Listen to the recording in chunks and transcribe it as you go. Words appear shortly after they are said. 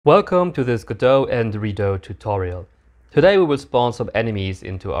Welcome to this Godot and Redot tutorial. Today we will spawn some enemies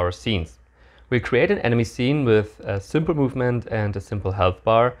into our scenes. We create an enemy scene with a simple movement and a simple health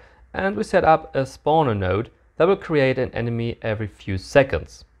bar, and we set up a spawner node that will create an enemy every few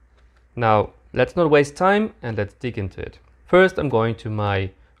seconds. Now let's not waste time and let's dig into it. First I'm going to my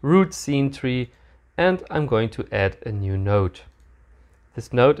root scene tree and I'm going to add a new node.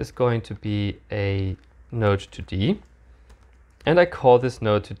 This node is going to be a node 2D. And I call this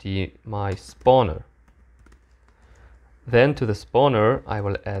node 2D my spawner. Then to the spawner I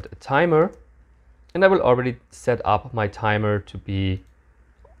will add a timer, and I will already set up my timer to be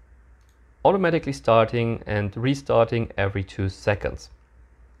automatically starting and restarting every 2 seconds.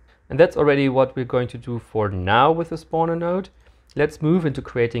 And that's already what we're going to do for now with the spawner node. Let's move into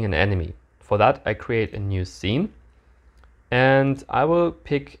creating an enemy. For that I create a new scene, and I will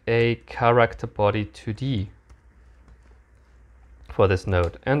pick a character body 2D for this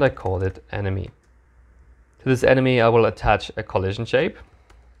node, and I call it enemy. To this enemy I will attach a collision shape.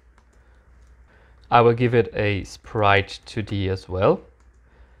 I will give it a sprite 2D as well,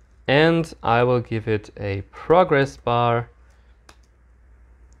 and I will give it a progress bar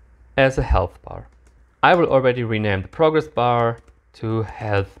as a health bar. I will already rename the progress bar to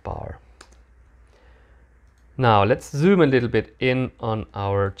health bar. Now let's zoom a little bit in on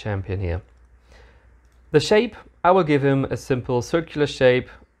our champion here. The shape, I will give him a simple circular shape.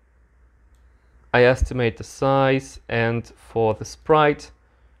 I estimate the size, and for the sprite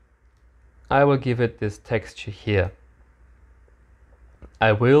I will give it this texture here.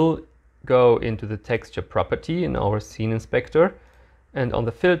 I will go into the texture property in our scene inspector, and on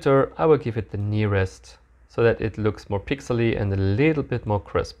the filter I will give it the nearest so that it looks more pixely and a little bit more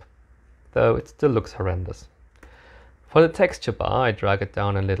crisp, though it still looks horrendous. For the texture bar I drag it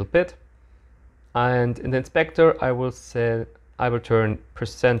down a little bit. And in the inspector I will turn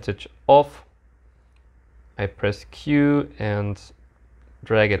percentage off. I press Q and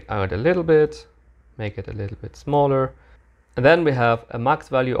drag it out a little bit, make it a little bit smaller. And then we have a max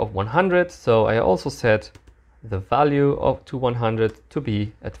value of 100, so I also set the value to 100 to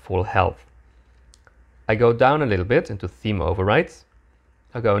be at full health. I go down a little bit into theme overrides.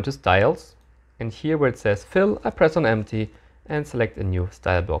 I go into styles, and here where it says fill, I press on empty and select a new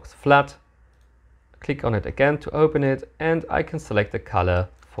style box flat. Click on it again to open it, and I can select the color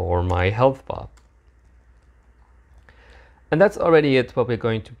for my health bar. And that's already it what we're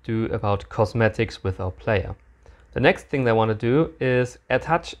going to do about cosmetics with our player. The next thing I want to do is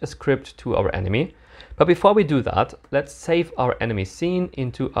attach a script to our enemy. But before we do that, let's save our enemy scene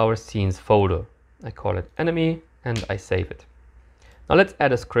into our scenes folder. I call it enemy and I save it. Now let's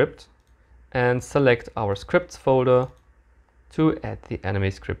add a script and select our scripts folder to add the enemy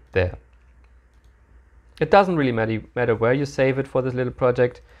script there. It doesn't really matter where you save it for this little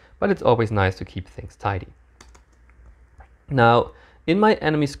project, but it's always nice to keep things tidy. Now, in my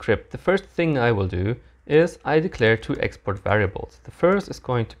enemy script, the first thing I will do is I declare 2 export variables. The first is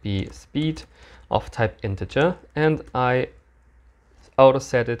going to be speed of type integer, and I auto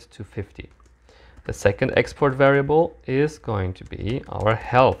set it to 50. The second export variable is going to be our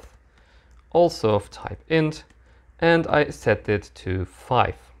health, also of type int, and I set it to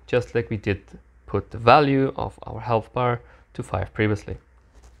 5, just like we did put the value of our health bar to 5 previously.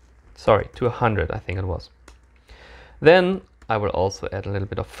 Sorry, to 100 I think it was. Then I will also add a little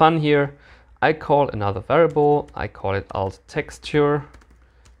bit of fun here. I call another variable, I call it alt texture,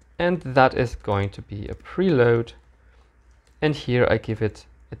 and that is going to be a preload. And here I give it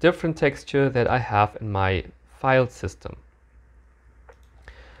a different texture that I have in my file system.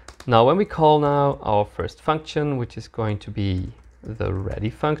 Now when we call now our first function, which is going to be the ready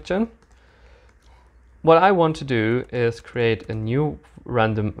function, what I want to do is create a new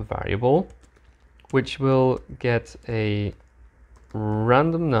random variable which will get a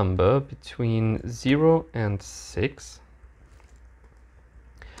random number between 0 and 6.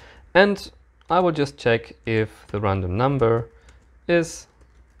 And I will just check if the random number is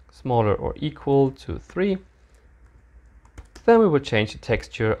smaller or equal to 3. Then we will change the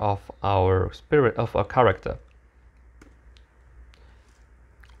texture of our character.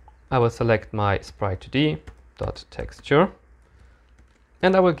 I will select my sprite2d.texture,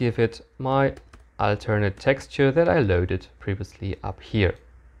 and I will give it my alternate texture that I loaded previously up here.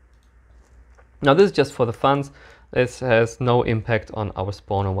 Now this is just for the fun. This has no impact on our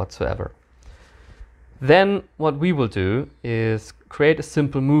spawner whatsoever. Then what we will do is create a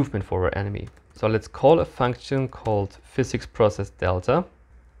simple movement for our enemy. So let's call a function called physicsProcessDelta.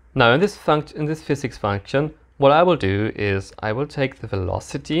 Now in this physics function, what I will do is I will take the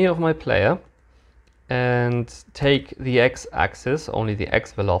velocity of my player and take the x-axis, only the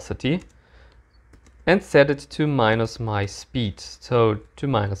x velocity, and set it to minus my speed, so to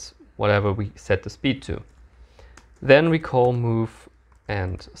minus whatever we set the speed to. Then we call move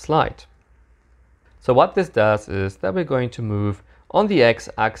and slide. So what this does is that we're going to move on the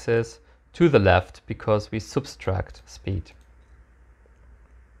x-axis to the left because we subtract speed.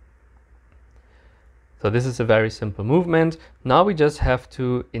 So this is a very simple movement. Now we just have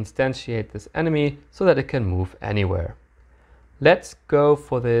to instantiate this enemy so that it can move anywhere. Let's go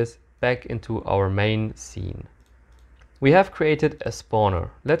for this back into our main scene. We have created a spawner.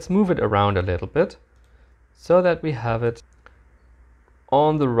 Let's move it around a little bit so that we have it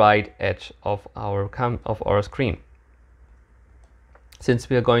on the right edge of our screen. Since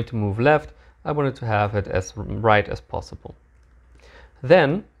we are going to move left, I wanted to have it as right as possible.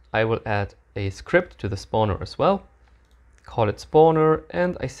 Then I will add a script to the spawner as well, call it spawner,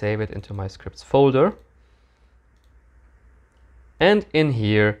 and I save it into my scripts folder. And in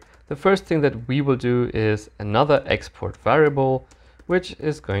here, the first thing that we will do is another export variable, which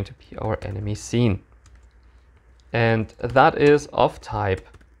is going to be our enemy scene. And that is of type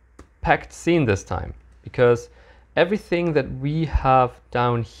packed scene this time, because everything that we have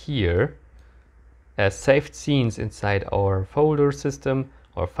down here as saved scenes inside our folder system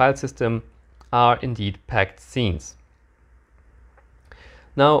or file system are indeed packed scenes.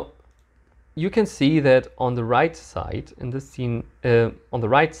 Now you can see that on the right side in the scene, on the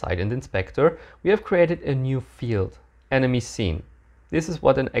right side in the inspector, we have created a new field, enemy scene. This is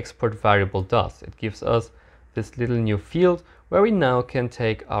what an export variable does. It gives us this little new field where we now can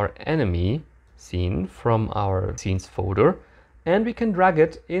take our enemy scene from our scenes folder and we can drag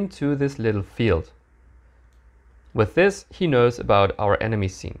it into this little field. With this, he knows about our enemy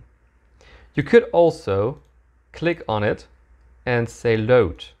scene. You could also click on it and say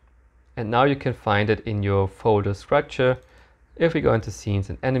load, and now you can find it in your folder structure. If we go into scenes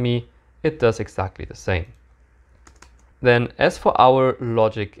and enemy, it does exactly the same. Then as for our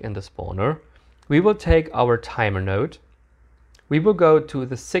logic in the spawner, we will take our timer node, we will go to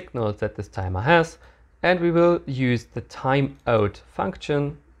the signals that this timer has, and we will use the timeout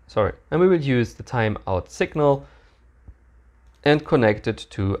function, and we will use the timeout signal and connect it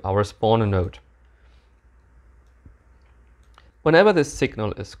to our spawner node. Whenever this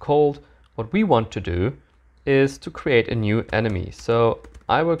signal is called, what we want to do is to create a new enemy. So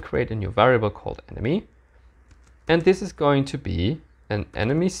I will create a new variable called enemy, and this is going to be an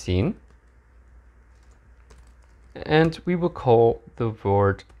enemy scene, and we will call the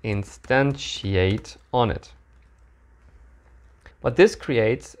word instantiate on it. What this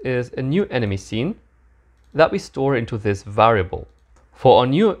creates is a new enemy scene that we store into this variable. For our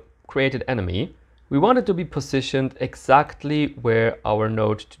new created enemy, we want it to be positioned exactly where our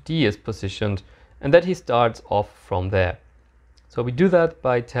node 2D is positioned and that he starts off from there. So we do that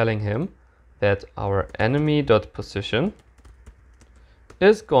by telling him that our enemy.position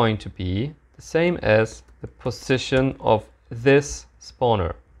is going to be the same as the position of this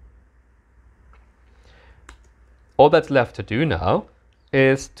spawner. All that's left to do now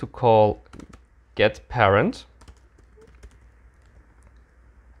is to call getParent.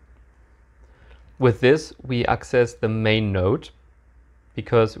 With this, we access the main node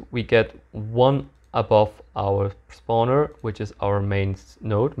because we get one above our spawner, which is our main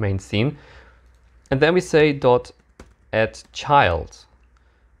node, main scene. And then we say .add child.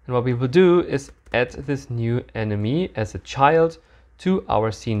 And what we will do is add this new enemy as a child to our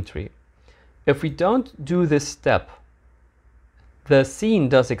scene tree. If we don't do this step, the scene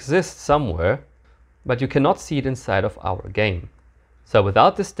does exist somewhere, but you cannot see it inside of our game. So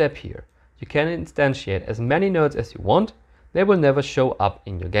without this step here, you can instantiate as many nodes as you want, they will never show up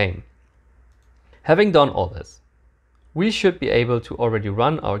in your game. Having done all this, we should be able to already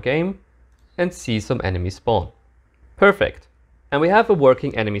run our game and see some enemies spawn. Perfect. And we have a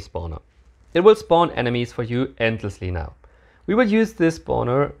working enemy spawner. It will spawn enemies for you endlessly now. We will use this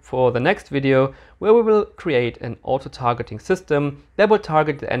spawner for the next video where we will create an auto-targeting system that will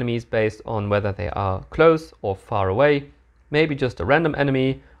target the enemies based on whether they are close or far away, maybe just a random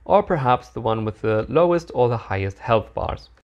enemy, or perhaps the one with the lowest or the highest health bars.